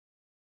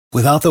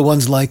Without the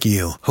ones like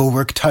you, who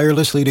work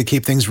tirelessly to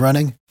keep things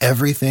running,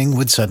 everything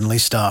would suddenly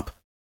stop.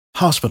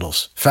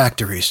 Hospitals,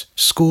 factories,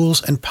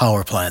 schools, and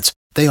power plants,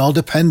 they all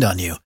depend on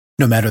you.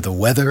 No matter the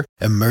weather,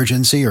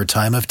 emergency, or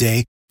time of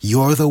day,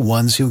 you're the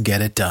ones who get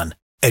it done.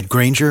 At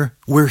Grainger,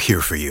 we're here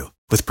for you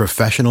with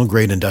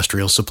professional-grade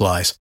industrial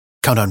supplies.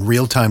 Count on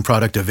real-time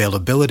product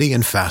availability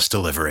and fast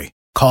delivery.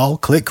 Call,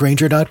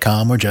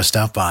 clickgrainger.com, or just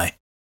stop by.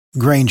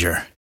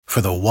 Grainger, for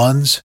the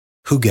ones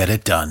who get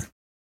it done.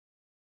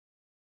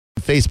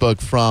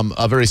 Facebook from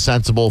a very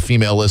sensible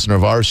female listener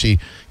of ours. She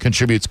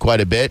contributes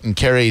quite a bit. And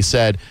Carrie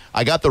said,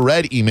 I got the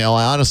red email.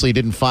 I honestly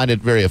didn't find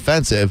it very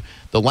offensive.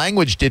 The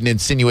language didn't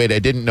insinuate I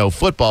didn't know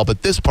football,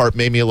 but this part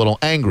made me a little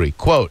angry.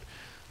 Quote,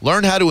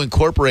 learn how to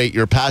incorporate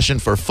your passion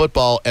for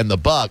football and the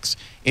Bucs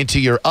into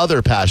your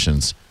other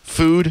passions.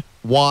 Food,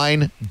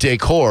 wine,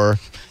 decor,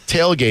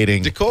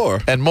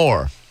 tailgating, and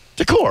more.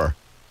 Decor.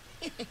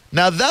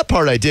 Now, that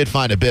part I did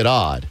find a bit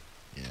odd.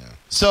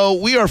 So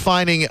we are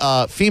finding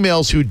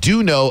females who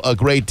do know a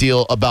great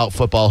deal about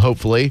football,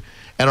 hopefully,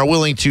 and are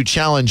willing to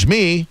challenge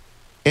me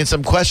in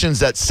some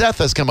questions that Seth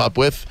has come up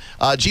with.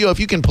 Gio,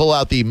 if you can pull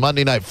out the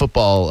Monday Night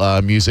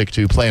Football music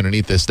to play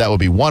underneath this, that would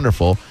be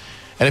wonderful.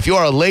 And if you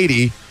are a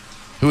lady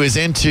who is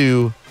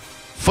into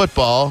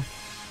football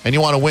and you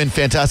want to win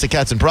fantastic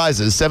cats and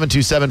prizes,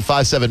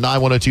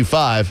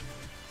 727-579-1025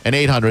 and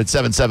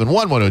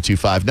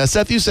 800-771-1025. Now,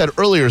 Seth, you said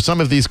earlier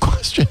some of these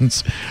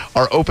questions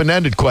are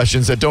open-ended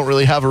questions that don't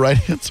really have a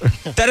right answer.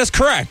 That is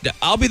correct.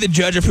 I'll be the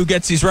judge of who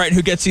gets these right and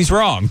who gets these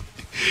wrong.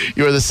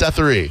 You are the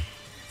Sethery.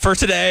 For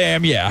today, I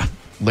am, yeah.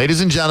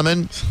 Ladies and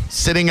gentlemen,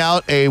 sitting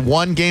out a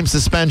one-game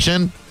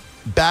suspension,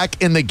 back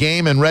in the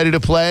game and ready to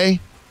play,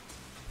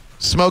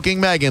 Smoking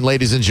Megan,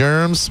 ladies and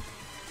germs.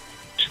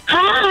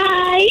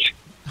 Hi.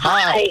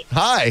 Hi.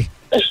 Hi.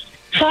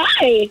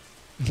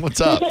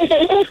 What's up?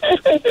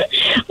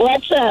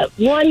 What's up?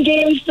 One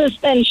game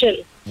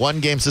suspension. One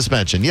game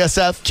suspension. Yes,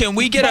 Seth? Can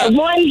we get a...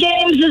 One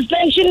game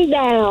suspension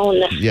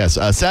down. Yes.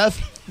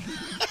 Seth?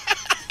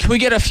 Can we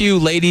get a few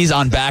ladies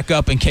on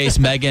backup in case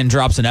Megan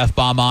drops an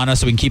F-bomb on us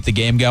so we can keep the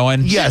game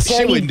going? Yes.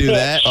 She wouldn't do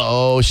that.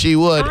 Oh, she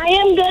would. I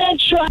am going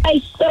to try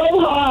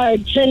so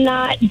hard to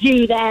not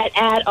do that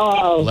at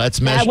all. Let's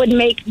measure.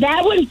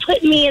 That would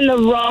put me in the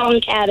wrong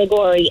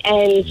category,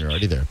 and You're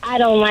already there. I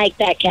don't like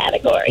that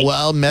category.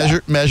 Well,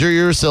 measure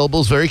your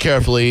syllables very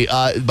carefully.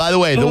 By the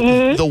way,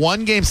 the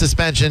one-game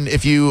suspension,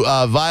 if you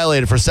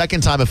violate it for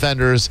second-time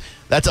offenders,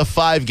 that's a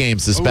 5-game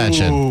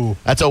suspension. Ooh.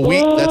 That's a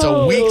week. That's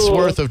a week's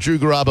worth of Drew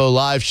Garabo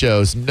live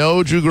shows.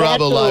 No Drew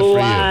Garabo live for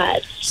you.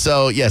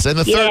 So yes, and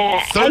the third.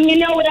 And you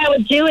know what I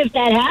would do if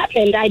that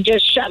happened? I'd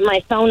just shut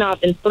my phone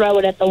off and throw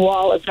it at the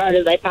wall as hard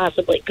as I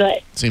possibly could.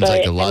 Seems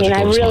like a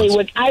logical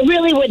response. I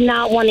really would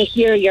not want to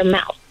hear your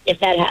mouth if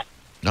that happened.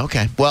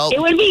 Okay. Well,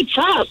 it would be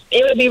tough.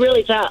 It would be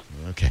really tough.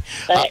 Okay.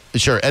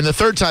 Sure. And the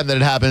third time that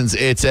it happens,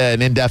 it's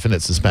an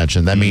indefinite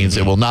suspension. That means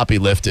it will not be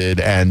lifted,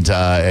 and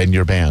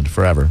you're banned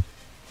forever.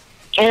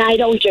 And I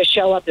don't just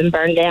show up and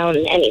burn down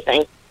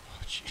anything.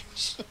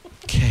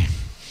 Okay.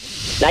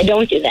 I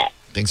don't do that.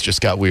 Things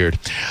just got weird.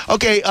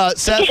 Okay,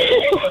 Seth.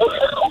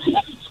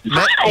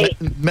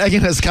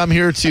 Megan has come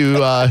here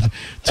to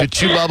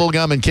chew bubble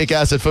gum and kick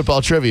ass at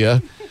football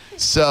trivia.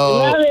 So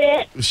love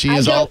it.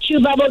 I don't chew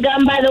bubble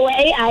gum, by the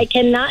way. I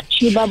cannot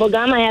chew bubble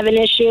gum. I have an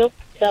issue.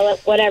 So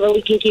whatever,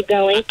 we can keep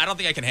going. I don't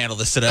think I can handle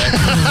this today.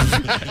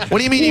 What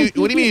do you mean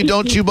you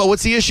don't chew bubble?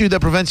 What's the issue that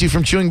prevents you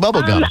from chewing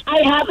bubble gum?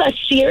 I have a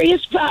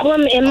serious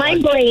problem in my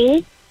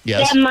brain.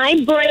 Yes. That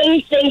my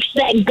brain thinks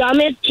that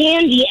gum is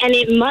candy and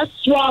it must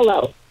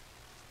swallow.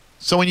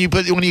 So when you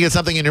get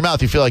something in your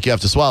mouth, you feel like you have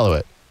to swallow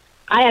it.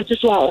 I have to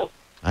swallow.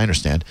 I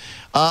understand.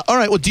 All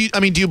right. Well, do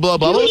you blow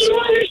bubbles? Do you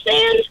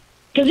understand?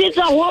 Because it's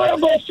a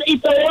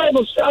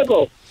horrible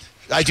struggle.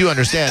 I do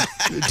understand.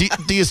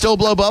 do you still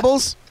blow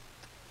bubbles?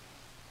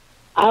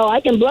 Oh,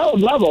 I can blow a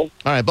bubble.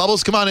 All right,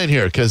 Bubbles, come on in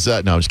here, because, no,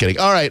 I'm just kidding.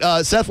 All right,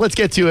 Seth, let's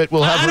get to it.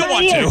 I don't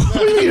want to.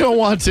 You don't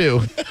want to.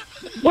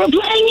 We're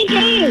playing a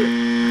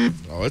game.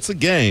 Oh, it's a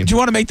game. Do you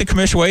want to make the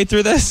commission wade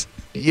through this?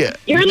 Yeah.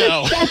 You're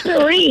the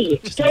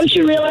Sethery. Don't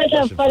you realize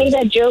how funny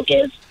that joke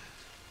is?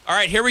 All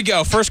right, here we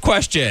go. First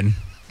question.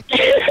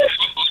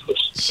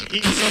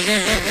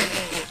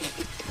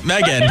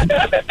 Megan.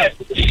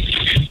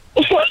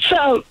 What's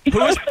up?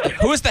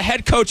 Who is the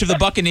head coach of the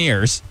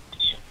Buccaneers?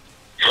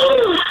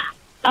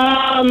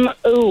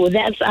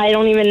 I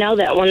don't even know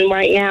that one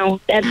right now.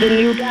 That's a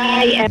new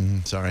guy.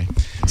 Sorry.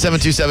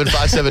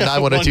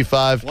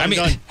 727-579-1025. I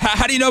mean,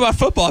 how do you know about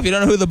football if you don't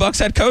know who the Bucs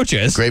head coach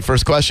is? Great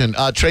first question.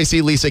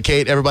 Tracy, Lisa,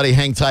 Kate, everybody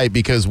hang tight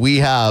because we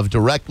have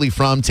directly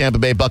from Tampa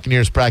Bay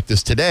Buccaneers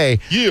practice today,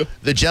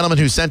 the gentleman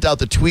who sent out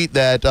the tweet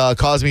that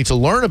caused me to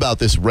learn about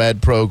this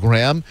red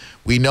program.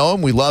 We know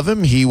him. We love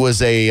him. He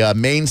was a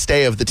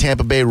mainstay of the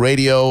Tampa Bay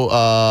radio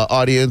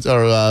audience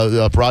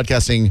or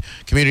broadcasting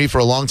community for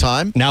a long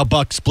time. Now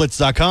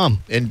BucsBlitz.com.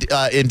 And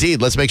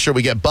indeed. Let's make sure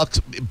we get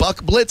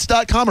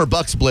BuckBlitz.com or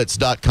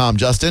BucsBlitz.com,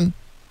 Justin.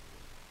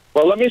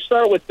 Well, let me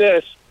start with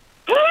this.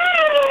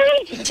 Hi!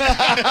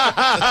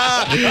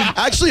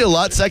 Actually, a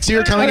lot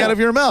sexier coming out of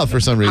your mouth for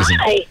some reason.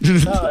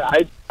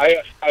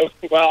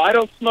 Well, I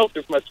don't smoke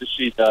as much as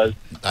she does.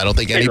 I don't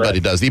think anybody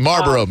does. The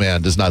Marlboro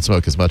man does not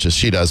smoke as much as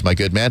she does, my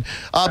good man.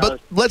 But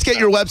let's get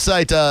your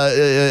website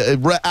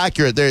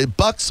accurate there.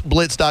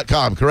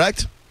 Bucsblitz.com,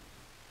 correct?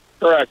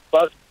 Correct.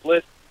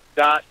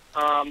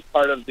 Bucsblitz.com,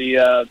 part of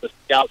the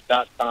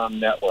Scout.com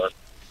network.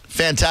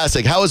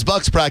 Fantastic. How was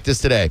Bucs practice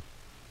today?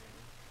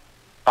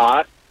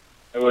 Hot.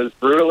 It was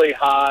brutally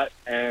hot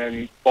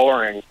and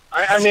boring.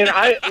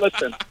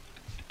 Listen,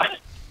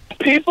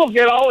 people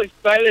get all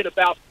excited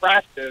about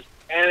practice,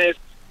 and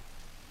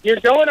you're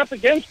going up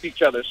against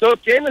each other. So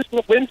if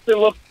Jameis Winston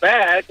looks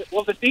bad,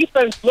 well, the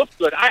defense looks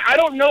good. I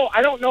don't know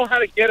how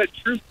to get a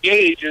true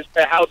gauge as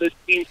to how this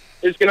team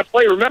is going to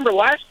play. Remember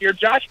last year,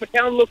 Josh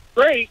McCown looked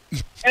great,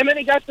 and then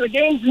he got to the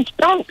games and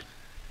stunk.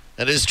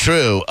 That is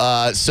true.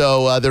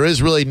 So there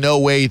is really no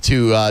way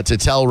to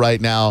tell right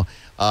now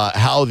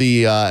how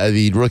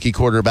the rookie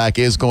quarterback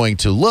is going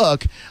to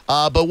look.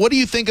 But what do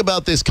you think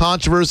about this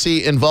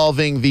controversy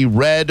involving the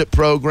Red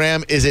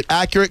program? Is it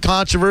accurate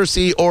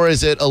controversy, or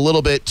is it a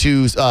little bit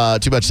too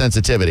much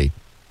sensitivity?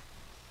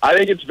 I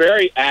think it's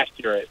very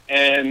accurate.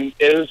 And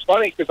it was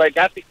funny because I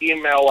got the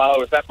email while I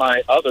was at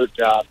my other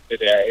job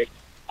today.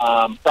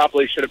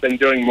 Probably should have been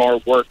doing more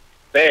work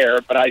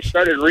there, but I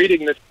started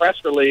reading this press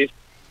release.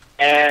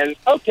 And,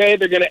 okay,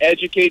 they're going to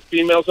educate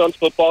females on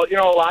football. You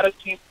know, a lot of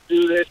teams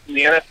do this in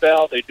the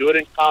NFL. They do it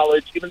in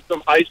college. Even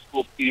some high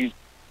school teams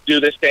do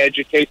this to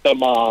educate the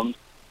moms.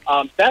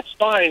 That's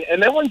fine.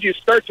 And then when you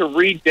start to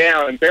read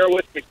down, and bear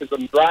with me because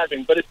I'm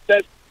driving, but it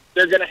says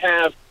they're going to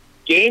have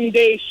game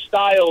day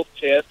style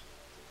tips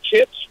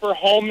for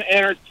home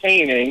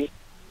entertaining.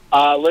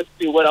 Let's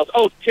see what else.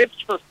 Oh, tips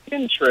for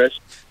Pinterest.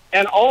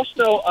 And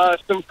also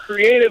some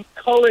creative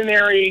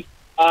culinary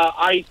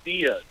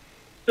ideas.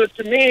 So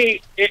to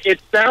me, it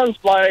sounds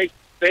like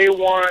they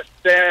want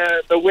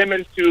the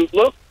women to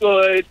look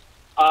good,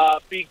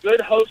 be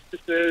good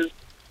hostesses,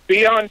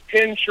 be on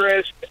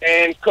Pinterest,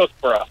 and cook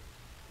for us.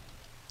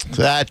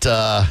 That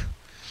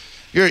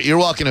you're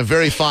walking a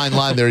very fine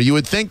line there. You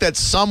would think that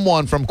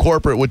someone from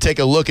corporate would take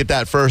a look at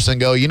that first and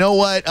go, you know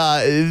what,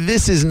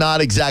 this is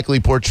not exactly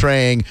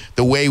portraying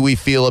the way we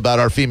feel about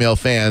our female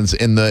fans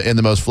in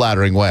the most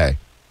flattering way.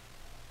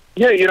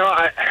 Yeah, you know,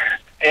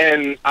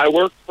 I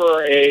work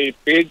for a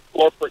big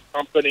corporate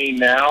company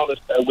now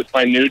with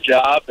my new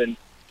job, and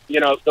you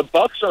know the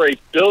Bucs are $1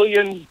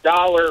 billion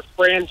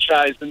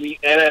franchise in the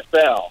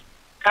NFL.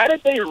 How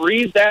did they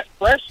read that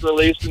press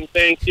release and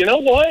think, you know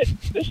what,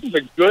 this is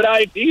a good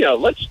idea?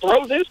 Let's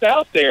throw this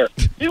out there.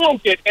 We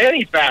won't get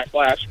any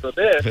backlash for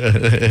this.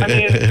 I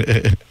mean,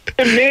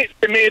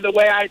 to me, the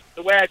way I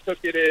took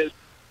it is,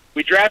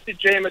 we drafted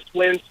Jameis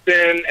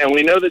Winston, and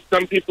we know that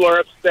some people are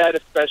upset,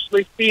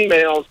 especially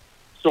females.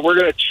 So we're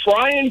going to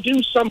try and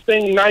do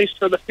something nice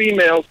for the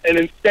females, and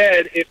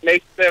instead it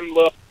makes them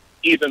look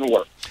even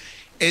worse.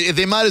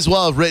 They might as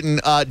well have written,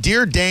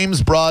 "Dear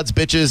dames, broads,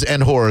 bitches,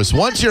 and whores.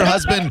 Once your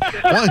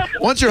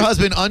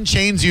husband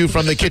unchains you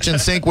from the kitchen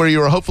sink where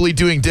you are hopefully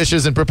doing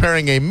dishes and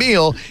preparing a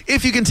meal,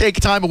 if you can take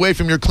time away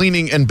from your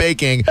cleaning and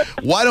baking,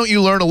 why don't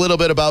you learn a little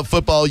bit about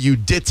football, you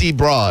ditzy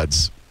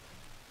broads?"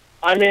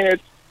 I mean,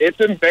 it's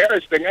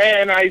embarrassing.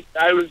 And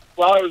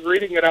while I was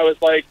reading it, I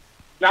was like,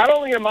 not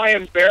only am I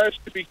embarrassed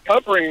to be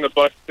covering the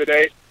Bucs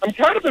today, I'm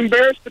kind of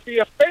embarrassed to be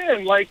a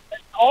fan. Like,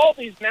 all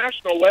these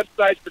national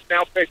websites have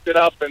now picked it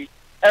up, and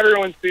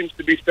everyone seems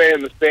to be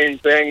saying the same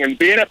thing. And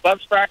being at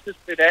Bucs practice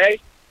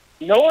today,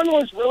 no one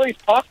was really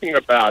talking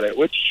about it,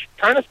 which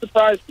kind of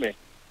surprised me.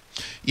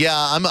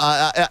 Yeah,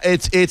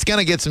 it's going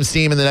to get some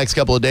steam in the next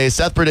couple of days.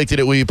 Seth predicted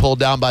it will be pulled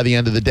down by the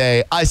end of the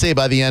day. I say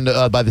by the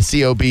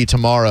COB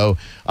tomorrow,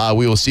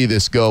 we will see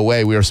this go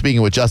away. We are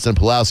speaking with Justin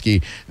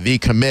Pulowski, the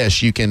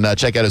commish. You can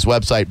check out his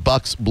website,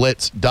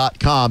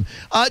 bucsblitz.com.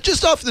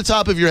 Just off the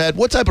top of your head,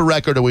 what type of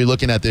record are we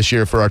looking at this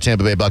year for our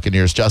Tampa Bay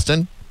Buccaneers,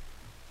 Justin?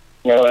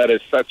 Well, that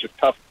is such a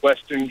tough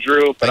question,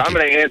 Drew, but I'm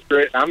going to answer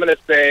it. I'm going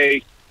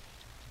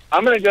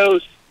to go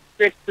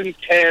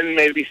 6-10,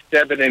 maybe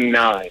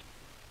 7-9.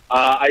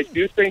 I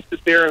do think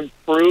that they're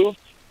improved.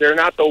 They're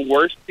not the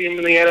worst team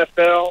in the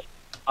NFL,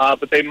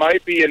 but they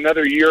might be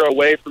another year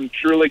away from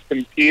truly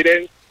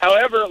competing.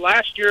 However,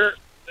 last year,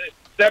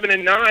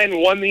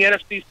 7-9 won the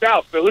NFC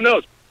South, so who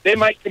knows? They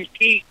might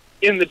compete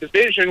in the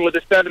division with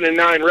a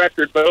 7-9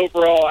 record, but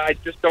overall, I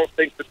just don't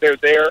think that they're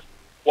there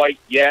quite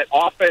yet.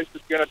 Offense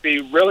is going to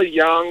be really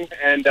young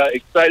and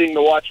exciting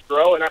to watch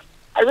grow, and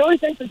I really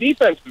think the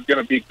defense is going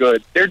to be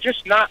good. They're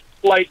just not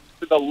quite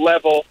to the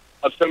level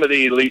of some of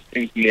the elite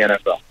teams in the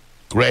NFL.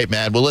 Great,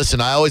 man. Well, listen,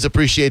 I always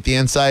appreciate the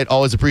insight,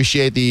 always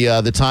appreciate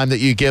the time that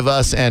you give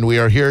us, and we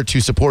are here to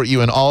support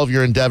you in all of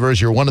your endeavors.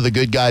 You're one of the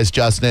good guys,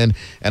 Justin,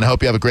 and I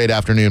hope you have a great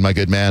afternoon, my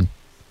good man.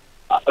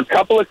 A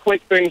couple of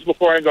quick things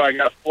before I go. I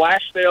got a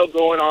flash sale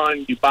going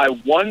on. You buy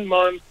 1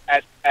 month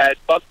at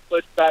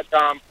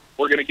bucsblitz.com.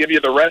 We're going to give you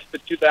the rest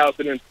of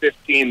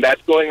 2015.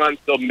 That's going on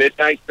till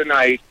midnight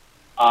tonight.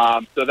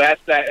 So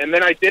that's that. And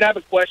then I did have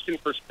a question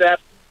for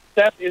Steph.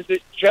 Steph, is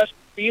it just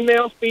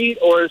female feet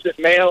or is it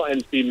male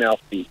and female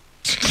feet?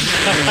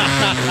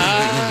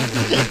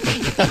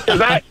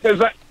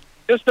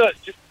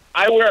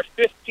 I wear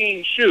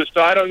 15 shoes,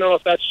 so I don't know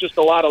if that's just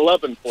a lot of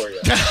loving for you.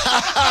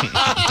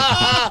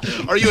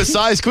 Are you a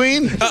size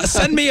queen?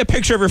 Send me a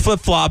picture of your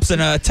flip-flops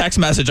and a text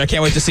message. I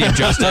can't wait to see him,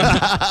 Justin.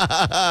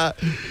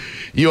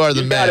 You are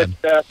the You got man. it,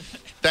 Seth.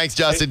 Thanks,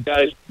 Justin. Thanks,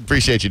 guys.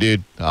 Appreciate you,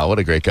 dude. Oh, what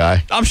a great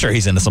guy. I'm sure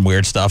he's into some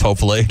weird stuff,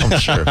 hopefully. I'm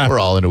sure. We're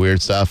all into weird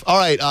stuff. All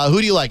right,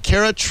 who do you like?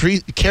 Kara,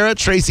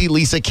 Tracy,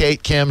 Lisa,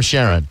 Kate, Kim,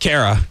 Sharon.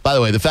 Kara. By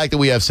the way, the fact that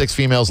we have 6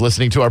 females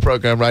listening to our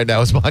program right now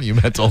is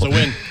monumental. It's a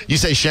win. You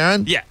say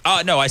Sharon? Yeah.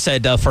 No, I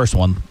said first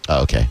one.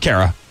 Oh, okay.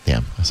 Kara.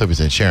 Damn. I was hoping you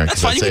said Sharon.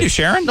 That's fine. You can do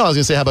Sharon. No, I was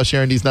going to say, how about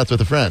Sharon D's Nuts with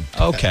a Friend?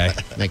 Okay.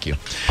 Thank you.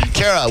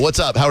 Kara, what's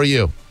up? How are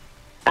you?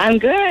 I'm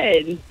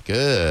good.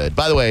 Good.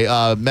 By the way,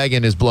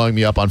 Megan is blowing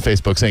me up on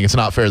Facebook saying it's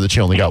not fair that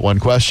she only got one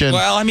question.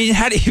 Well, I mean,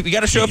 we got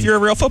to show if you're a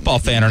real football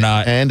fan or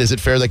not. And is it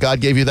fair that God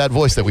gave you that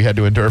voice that we had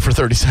to endure for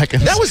 30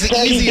 seconds? That was the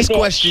easiest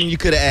question you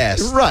could have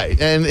asked. right.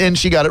 And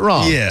she got it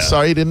wrong. Yeah.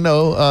 Sorry, you didn't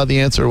know.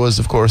 The answer was,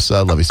 of course,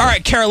 love you. All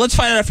right, Kara, let's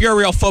find out if you're a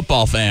real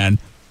football fan.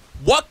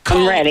 What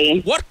color? I'm ready.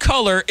 What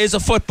color is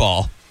a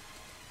football?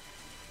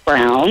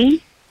 Brown.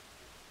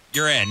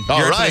 You're in. All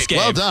You're into right. this game.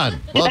 Well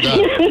done. Well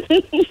done.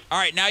 All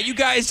right, now you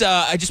guys,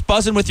 I just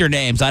buzz in with your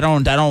names. I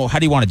don't. How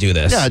do you want to do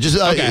this? Yeah, just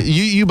okay.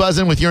 you buzz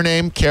in with your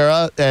name,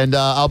 Kara, and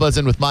I'll buzz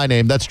in with my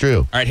name. That's Drew.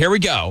 All right, here we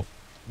go.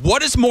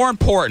 What is more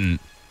important,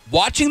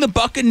 watching the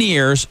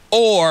Buccaneers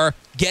or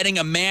getting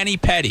a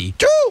mani-pedi?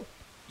 Drew!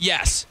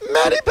 Yes,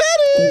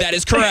 Mani-pedi! that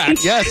is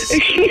correct. Yes.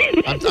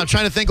 I'm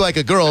trying to think like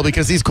a girl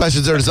because these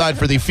questions are designed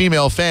for the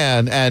female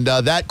fan, and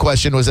that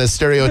question was as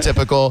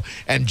stereotypical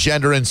and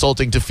gender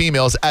insulting to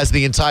females as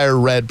the entire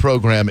Red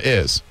program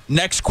is.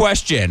 Next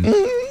question.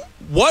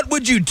 What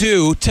would you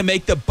do to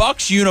make the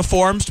Bucs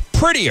uniforms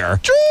prettier?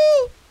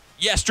 Drew!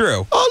 Yes,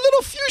 Drew. A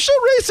little fuchsia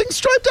racing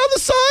stripe down the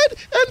side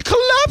and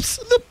collapse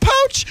the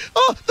pouch,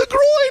 the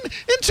groin,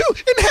 into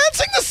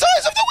enhancing the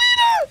size of the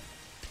wiener.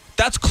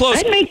 That's close.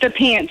 I'd make the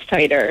pants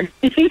tighter.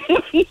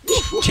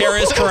 Kara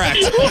is correct.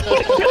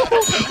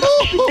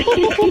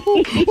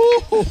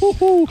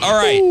 All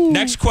right,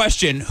 next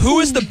question. Who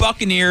is the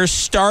Buccaneers'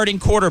 starting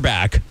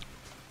quarterback?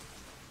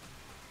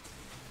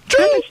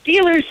 I'm a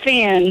Steelers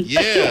fan.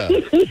 Yeah.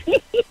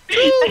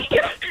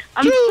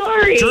 I'm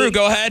sorry. Drew,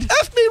 go ahead.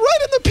 F me right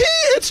in the pee.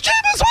 It's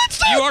Jameis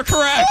Winston. You are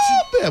correct.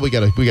 Yeah, we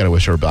gotta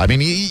wish her. I mean,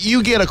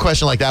 you get a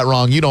question like that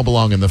wrong, you don't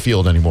belong in the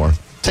field anymore.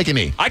 Take a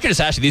knee. I can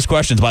just ask you these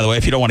questions, by the way,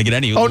 if you don't want to get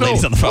any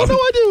ladies on the phone. Oh, no,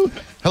 I do.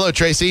 Hello,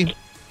 Tracy.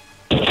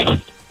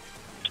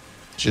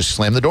 Just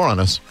slammed the door on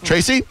us.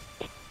 Tracy?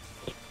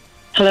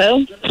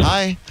 Hello.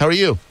 Hi. How are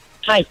you?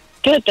 Hi.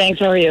 Good, thanks.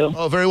 How are you?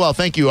 Oh, very well.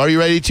 Thank you. Are you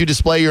ready to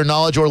display your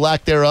knowledge or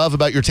lack thereof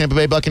about your Tampa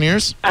Bay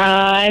Buccaneers?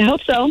 I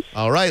hope so.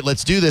 All right,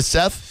 let's do this,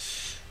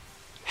 Seth.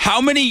 How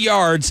many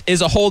yards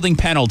is a holding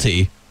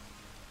penalty?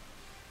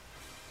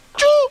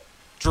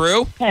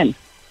 Drew? 10.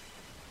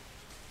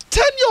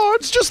 10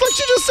 yards, just like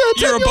she just said.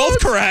 10 You're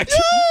both yards. correct.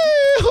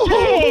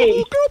 Yay! Hey.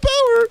 Girl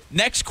power.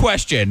 Next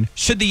question.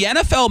 Should the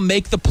NFL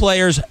make the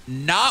players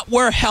not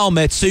wear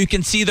helmets so you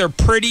can see their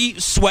pretty,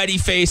 sweaty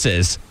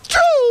faces?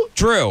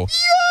 Drew? Yes.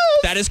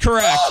 That is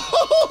correct.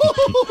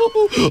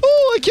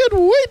 Oh, I can't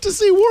wait to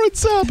see Warren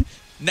Sapp.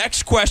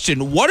 Next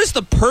question. What is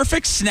the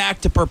perfect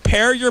snack to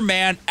prepare your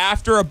man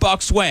after a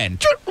Bucs win?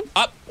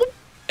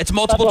 It's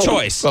multiple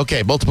choice.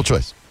 Okay, multiple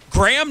choice.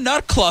 Graham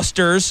nut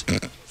clusters,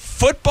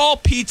 football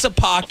pizza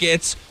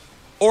pockets,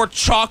 or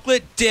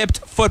chocolate-dipped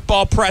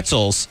football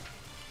pretzels?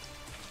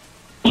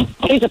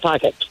 Pizza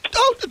pocket.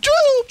 Oh,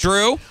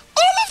 Drew?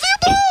 all of the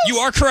above. You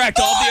are correct.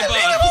 All of the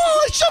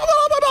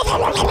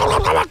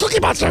above. Cookie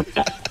Monster.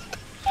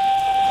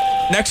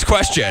 Next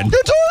question.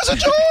 Your door is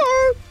ajar.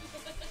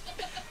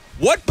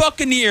 What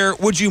Buccaneer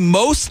would you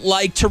most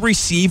like to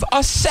receive a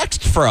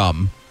sext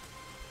from?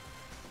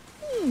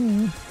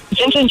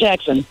 Vincent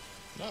Jackson.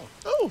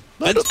 Oh,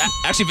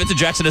 Actually, Vincent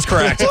Jackson is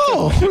correct.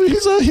 oh,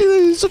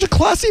 he's such a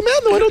classy man,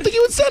 though. I don't think he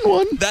would send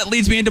one. That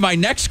leads me into my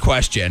next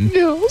question.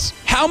 Yes.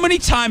 How many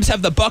times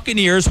have the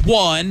Buccaneers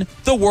won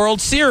the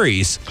World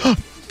Series?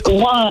 It's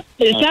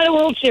not a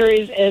World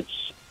Series.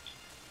 It's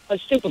a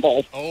Super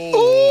Bowl.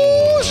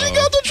 Oh, she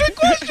got the trick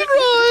question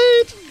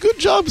right. Good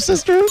job,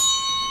 sister.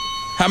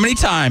 How many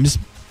times?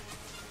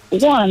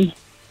 1.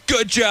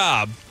 Good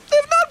job.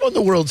 They've not won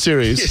the World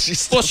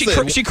Series. Well,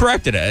 she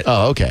corrected it.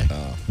 Oh, okay.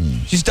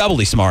 She's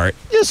doubly smart.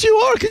 Yes, you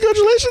are.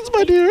 Congratulations,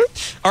 my dear.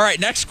 All right,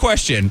 next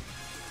question.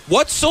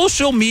 What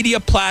social media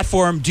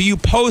platform do you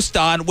post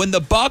on when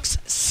the Bucs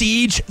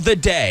siege the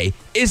day?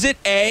 Is it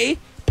A,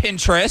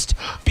 Pinterest,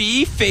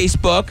 B,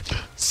 Facebook,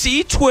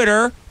 C,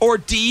 Twitter, or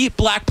D,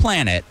 Black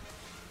Planet?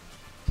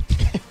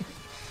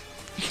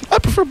 I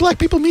prefer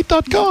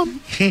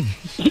blackpeoplemeet.com.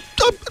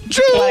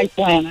 Drew, Black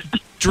Planet.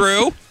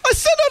 Drew? I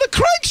sent out a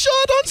crank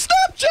shot on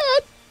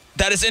Snapchat.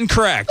 That is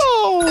incorrect.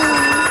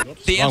 Oh.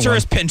 The answer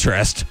is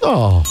Pinterest,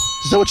 Oh.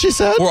 Is that what she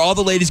said? where all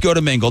the ladies go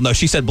to mingle. No,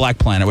 she said Black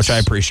Planet, which I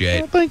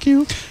appreciate. Oh, thank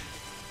you.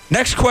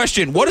 Next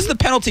question. What is the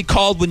penalty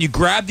called when you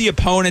grab the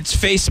opponent's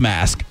face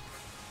mask?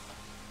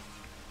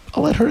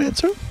 I'll let her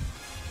answer.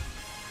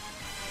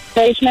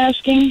 Face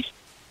masking.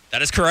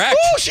 That is correct.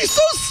 Oh, she's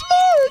so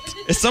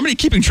smart. Is somebody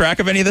keeping track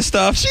of any of this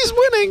stuff? She's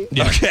winning.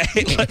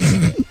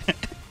 Okay.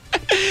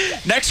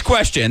 Next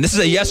question. This is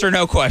a yes or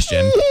no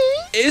question.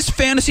 Is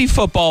fantasy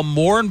football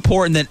more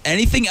important than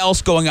anything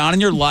else going on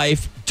in your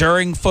life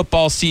during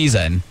football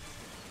season?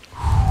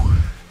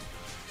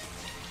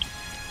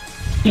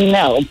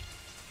 No.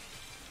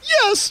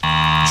 Yes.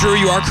 Drew,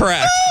 you are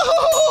correct.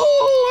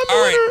 Oh, I'm All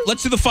the right, winner.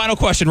 let's do the final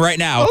question right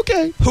now.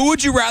 Okay. Who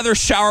would you rather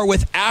shower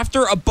with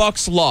after a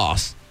Bucs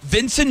loss?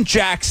 Vincent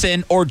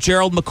Jackson or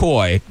Gerald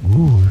McCoy?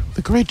 Ooh,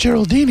 the great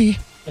Geraldini.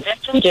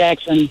 Vincent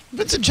Jackson.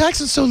 Vincent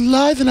Jackson's so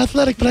lithe and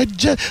athletic, but I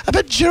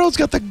bet Gerald's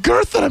got the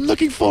girth that I'm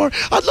looking for.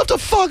 I'd love to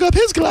fog up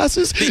his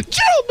glasses.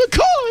 Gerald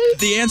McCoy.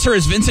 The answer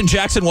is Vincent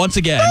Jackson once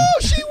again. Oh,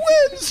 she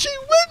wins. She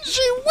wins.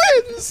 She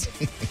wins.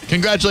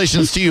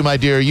 Congratulations to you, my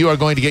dear. You are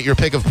going to get your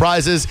pick of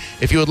prizes.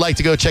 If you would like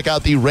to go check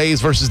out the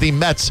Rays versus the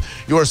Mets,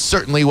 you are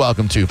certainly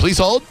welcome to. Please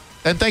hold,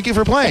 and thank you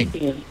for playing.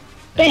 Thank you.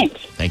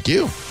 Thanks. Thank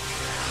you.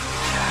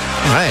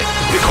 All right.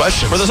 Good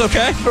questions. Were those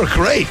okay? They were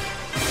great.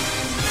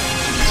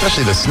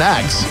 Especially the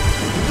snacks.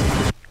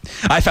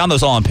 I found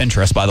those all on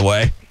Pinterest, by the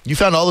way. You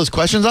found all those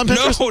questions on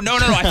Pinterest? No.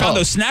 I found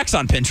those snacks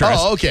on Pinterest.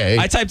 Oh, okay.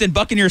 I typed in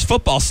Buccaneers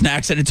football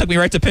snacks, and it took me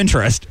right to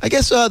Pinterest. I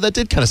guess that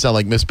did kind of sound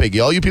like Miss Piggy.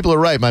 All you people are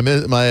right.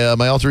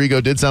 My alter ego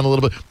did sound a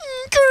little bit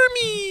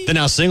Kermie. They're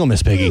now single,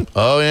 Miss Piggy.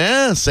 Oh,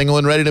 yeah. Single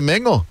and ready to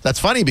mingle. That's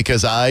funny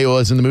because I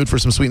was in the mood for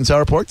some sweet and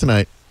sour pork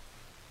tonight.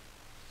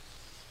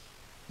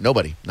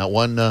 Nobody. Not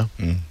one.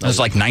 There's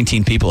like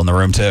 19 people in the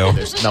room, too.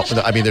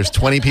 There's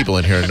 20 people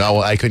in here.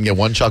 No, I couldn't get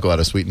one chuckle out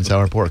of sweet and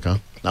sour pork, huh?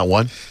 Not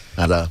one?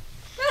 Not a...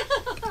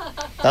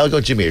 I'll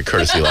go Jimmy your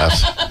courtesy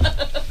laughs.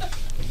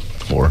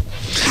 Whore.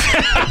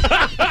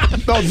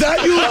 No,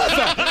 that you laugh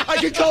at. I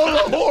can call her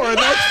a whore, and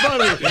that's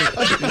funny.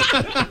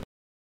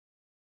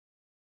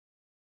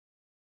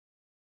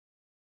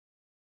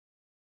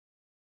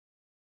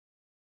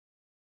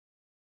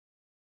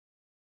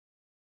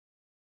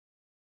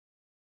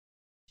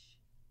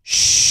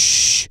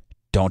 Shh.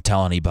 Don't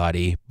tell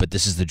anybody, but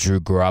this is the Drew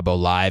Garabo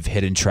live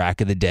hidden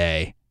track of the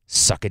day.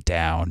 Suck it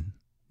down.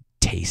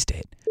 Taste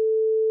it.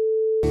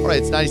 All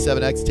right, it's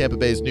 97X, Tampa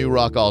Bay's new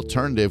rock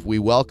alternative. We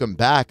welcome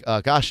back.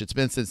 It's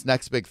been since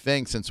Next Big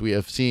Thing since we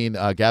have seen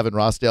Gavin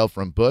Rossdale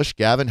from Bush.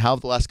 Gavin, how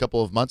have the last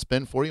couple of months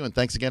been for you? And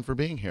thanks again for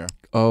being here.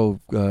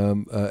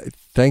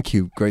 Thank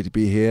you. Great to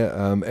be here.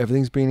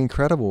 Everything's been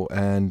incredible.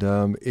 And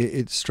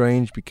it's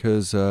strange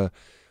because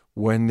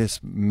when this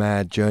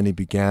mad journey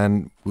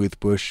began with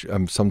Bush,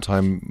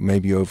 sometime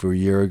maybe over a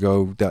year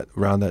ago,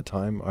 around that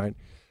time, right?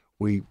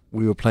 We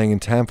were playing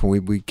in Tampa.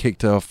 We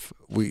kicked off.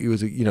 It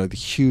was the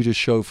hugest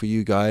show for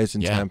you guys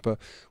in Tampa.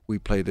 We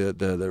played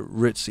the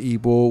Ritz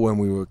E-Ball when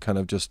we were kind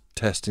of just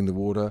testing the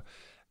water,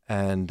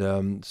 and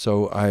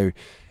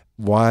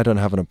why I don't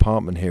have an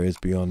apartment here is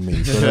beyond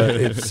me. But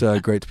it's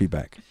great to be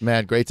back.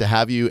 Man, great to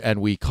have you.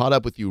 And we caught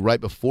up with you right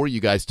before you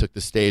guys took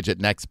the stage at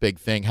Next Big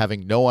Thing,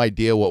 having no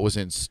idea what was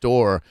in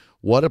store.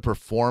 What a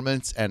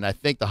performance. And I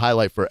think the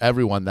highlight for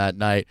everyone that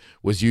night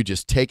was you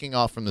just taking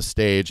off from the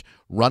stage,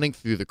 running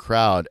through the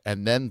crowd,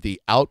 and then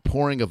the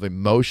outpouring of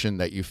emotion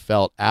that you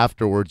felt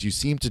afterwards. You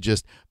seemed to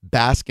just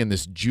bask in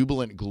this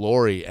jubilant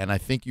glory, and I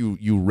think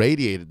you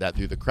radiated that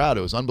through the crowd.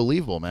 It was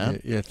unbelievable,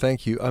 man. Yeah,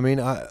 thank you. I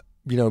mean,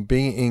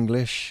 being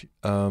English,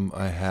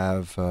 I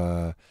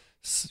have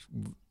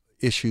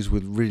issues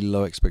with really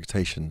low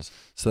expectations.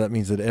 So that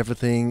means that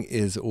everything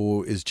is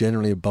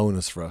generally a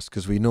bonus for us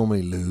because we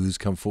normally lose,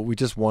 come forward. We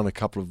just won a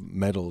couple of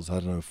medals, I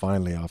don't know,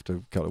 finally after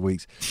a couple of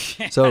weeks.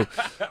 So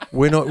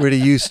we're not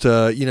really used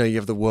to, you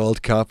have the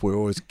World Cup, we're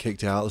always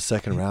kicked out the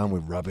second round, we're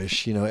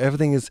rubbish.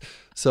 Everything is,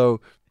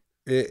 so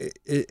it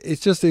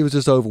was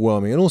just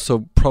overwhelming. And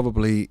also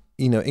probably,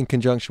 in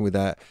conjunction with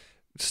that,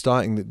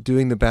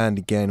 doing the band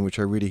again, which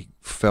I really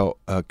felt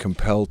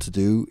compelled to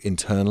do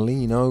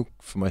internally,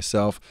 for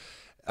myself.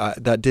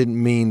 That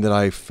didn't mean that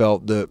I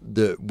felt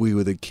that we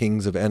were the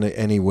kings of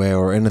anywhere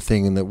or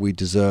anything and that we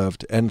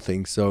deserved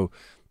anything. So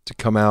to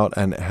come out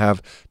and have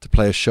to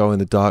play a show in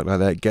the dark like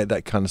that, get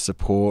that kind of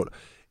support,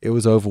 it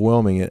was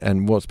overwhelming.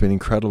 And what's been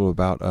incredible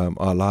about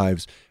our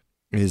lives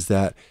is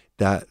that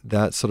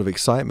sort of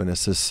excitement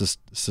has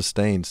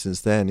sustained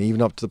since then,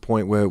 even up to the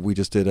point where we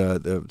just did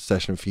the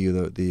session for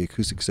you, the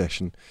acoustic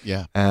session.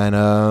 Yeah. And,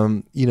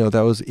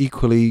 that was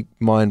equally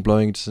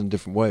mind-blowing, just in a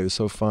different way. It was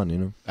so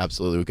fun,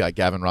 Absolutely. We've got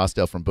Gavin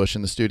Rossdale from Bush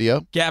in the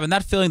studio. Gavin,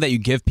 that feeling that you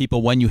give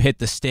people when you hit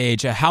the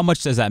stage, how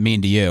much does that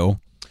mean to you?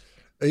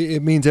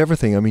 It means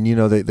everything. I mean,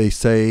 they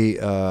say,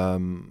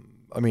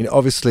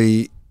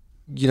 obviously,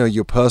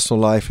 your personal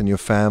life and your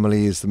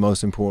family is the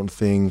most important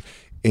thing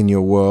in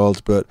your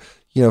world, but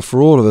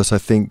for all of us, I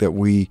think that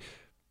we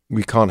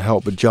can't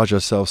help but judge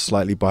ourselves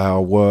slightly by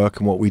our work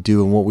and what we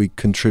do and what we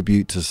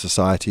contribute to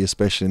society,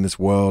 especially in this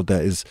world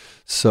that is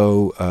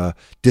so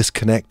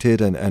disconnected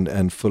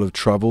and full of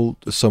trouble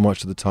so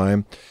much of the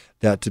time.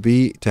 That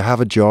to have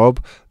a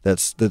job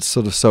that's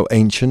sort of so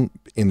ancient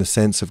in the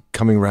sense of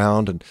coming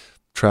around and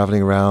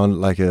traveling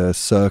around like a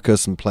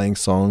circus and playing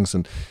songs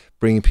and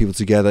bringing people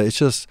together, it's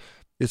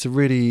it's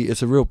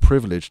a real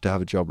privilege to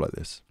have a job like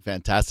this.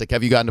 Fantastic.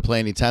 Have you gotten to play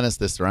any tennis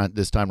this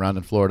time around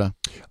in Florida?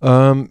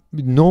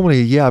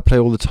 Normally, yeah, I play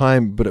all the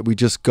time, but we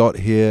just got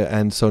here,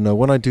 and so no.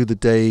 When I do the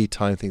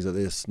daytime things like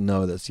this,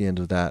 no, that's the end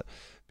of that.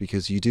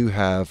 Because you do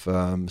have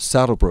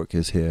Saddlebrook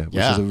is here,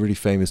 which is a really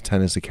famous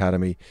tennis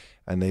academy,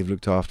 and they've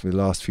looked after me the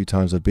last few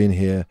times I've been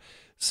here.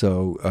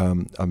 So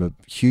I'm a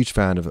huge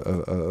fan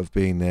of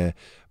being there,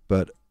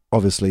 but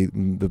obviously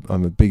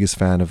I'm the biggest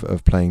fan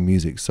of playing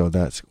music, so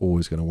that's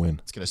always going to win.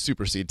 It's going to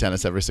supersede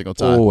tennis every single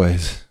time.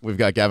 Always. We've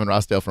got Gavin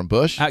Rossdale from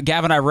Bush.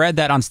 Gavin, I read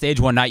that on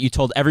stage one night you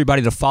told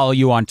everybody to follow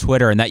you on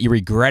Twitter and that you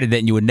regretted it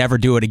and you would never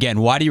do it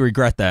again. Why do you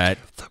regret that?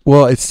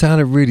 Well, it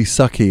sounded really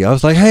sucky. I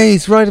was like, hey,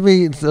 it's right to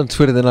me on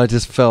Twitter. Then I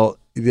just felt,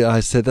 I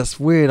said, that's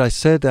weird. I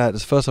said that.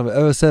 It's the first time I've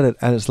ever said it,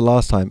 and it's the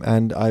last time.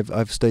 And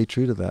I've stayed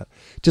true to that.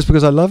 Just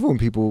because I love it when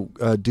people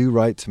do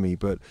write to me,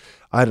 but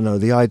I don't know,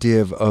 the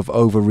idea of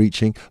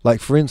overreaching. Like,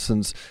 for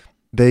instance,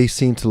 they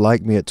seem to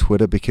like me at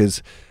Twitter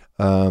because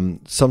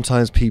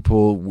sometimes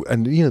people,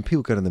 and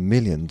people get in the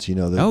millions,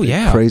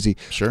 they're crazy.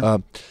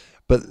 Sure.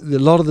 But a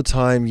lot of the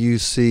time you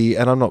see,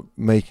 and I'm not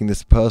making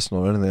this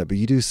personal or anything like that, but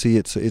you do see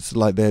it's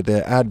like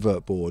their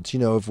advert boards,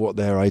 of what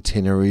their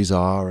itineraries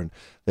are, and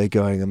they're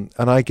going,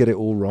 and I get it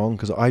all wrong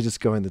because I just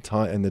go in the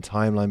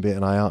timeline bit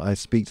and I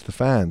speak to the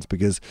fans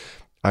because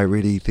I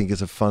really think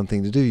it's a fun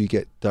thing to do. You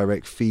get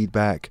direct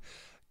feedback,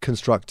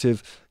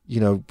 constructive.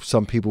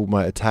 Some people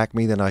might attack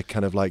me, then I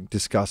kind of like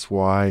discuss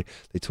why.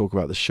 They talk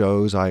about the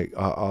shows. I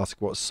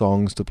ask what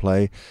songs to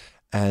play.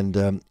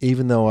 And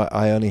even though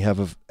I only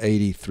have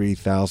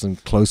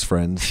 83,000 close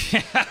friends,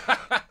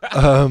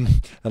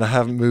 and I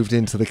haven't moved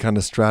into the kind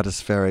of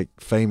stratospheric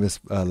famous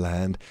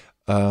land,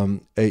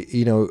 I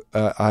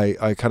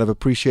kind of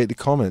appreciate the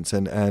comments,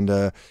 and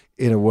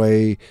in a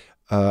way,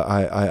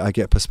 I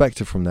get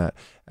perspective from that,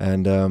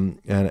 and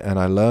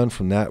I learn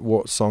from that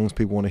what songs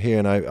people want to hear,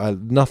 and I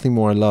nothing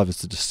more I love is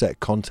to just set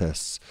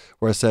contests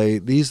where I say,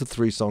 these are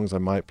 3 songs I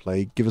might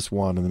play, give us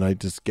one, and then I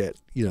just get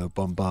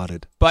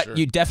bombarded. But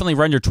you definitely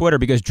run your Twitter,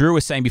 because Drew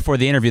was saying before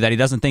the interview that he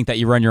doesn't think that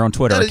you run your own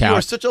Twitter account. You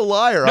are such a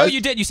liar. No,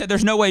 you did. You said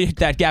there's no way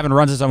that Gavin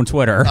runs his own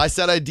Twitter. I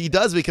said he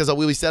does, because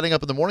we'll be setting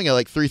up in the morning at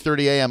like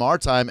 3:30 a.m. our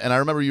time, and I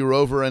remember you were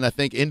over in, I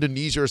think,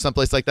 Indonesia or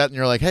someplace like that, and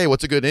you're like, hey,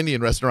 what's a good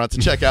Indian restaurant to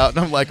check out? And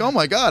I'm like, oh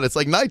my God, it's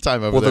like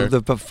nighttime over there.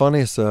 The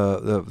funniest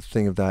the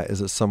thing of that is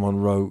that someone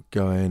wrote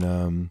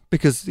going,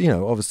 because,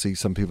 obviously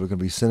some people are going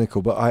to be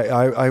cynical, but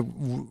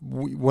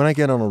when I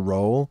get on a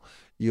roll,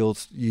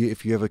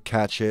 if you ever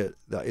catch it,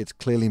 that it's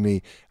clearly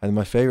me. And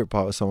my favorite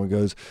part was someone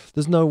goes,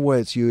 there's no way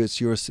it's you, it's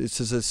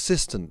his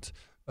assistant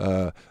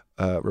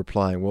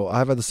replying. Well,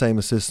 I've had the same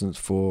assistant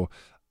for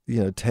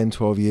 10,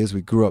 12 years.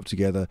 We grew up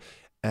together,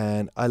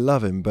 and I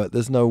love him, but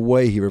there's no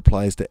way he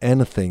replies to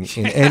anything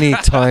in any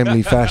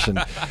timely fashion.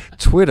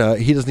 Twitter,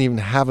 he doesn't even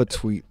have a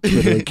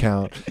Twitter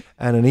account,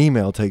 and an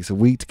email takes a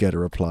week to get a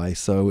reply,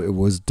 so it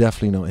was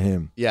definitely not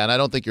him. Yeah, and I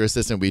don't think your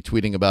assistant will be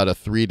tweeting about a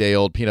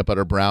 3-day-old peanut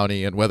butter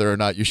brownie and whether or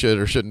not you should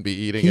or shouldn't be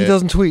eating it. He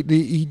doesn't tweet. Do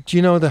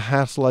you know the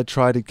hassle I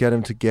tried to get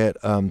him to get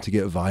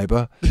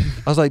Viber?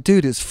 I was like,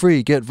 dude, it's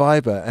free, get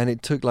Viber, and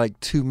it took like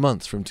 2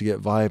 months for him to get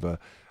Viber.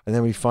 And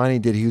then when he finally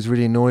did, he was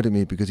really annoyed at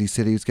me because he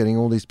said he was getting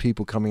all these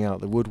people coming out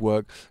of the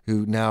woodwork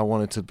who now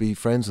wanted to be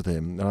friends with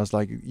him. And I was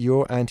like,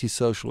 your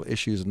antisocial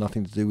issues have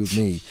nothing to do with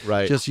me.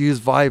 Right. Just use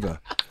Viber.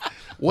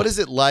 What is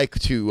it like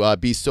to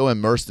be so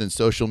immersed in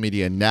social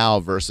media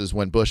now versus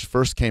when Bush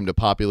first came to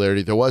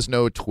popularity? There was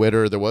no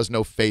Twitter. There was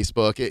no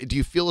Facebook. Do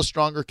you feel a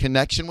stronger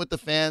connection with the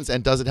fans,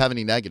 and does it have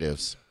any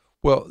negatives?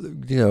 Well,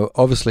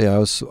 obviously I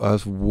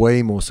was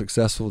way more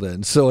successful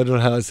then, so I don't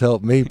know how it's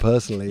helped me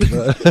personally.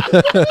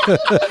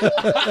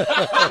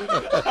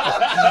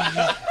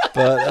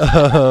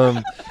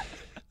 But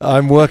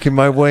I'm working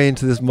my way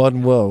into this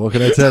modern world. What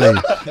can I tell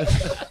you?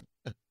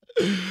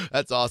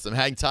 That's awesome.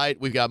 Hang tight.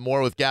 We've got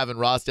more with Gavin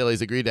Rossdale.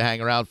 He's agreed to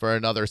hang around for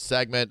another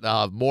segment.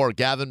 More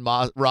Gavin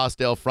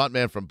Rossdale,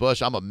 frontman from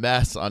Bush. I'm a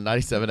Mess on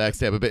 97X,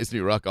 Tampa Bay's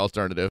New Rock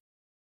Alternative.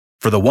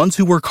 For the ones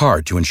who work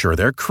hard to ensure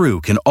their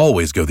crew can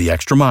always go the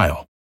extra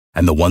mile,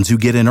 and the ones who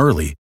get in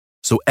early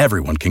so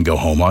everyone can go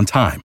home on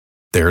time,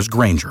 there's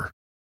Grainger,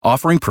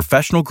 offering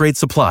professional-grade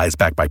supplies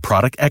backed by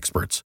product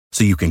experts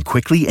so you can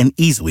quickly and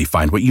easily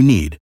find what you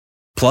need.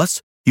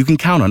 Plus, you can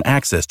count on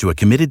access to a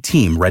committed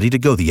team ready to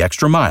go the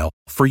extra mile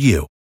for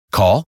you.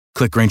 Call,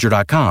 click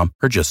Grainger.com,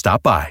 or just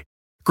stop by.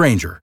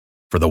 Grainger,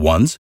 for the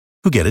ones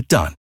who get it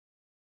done.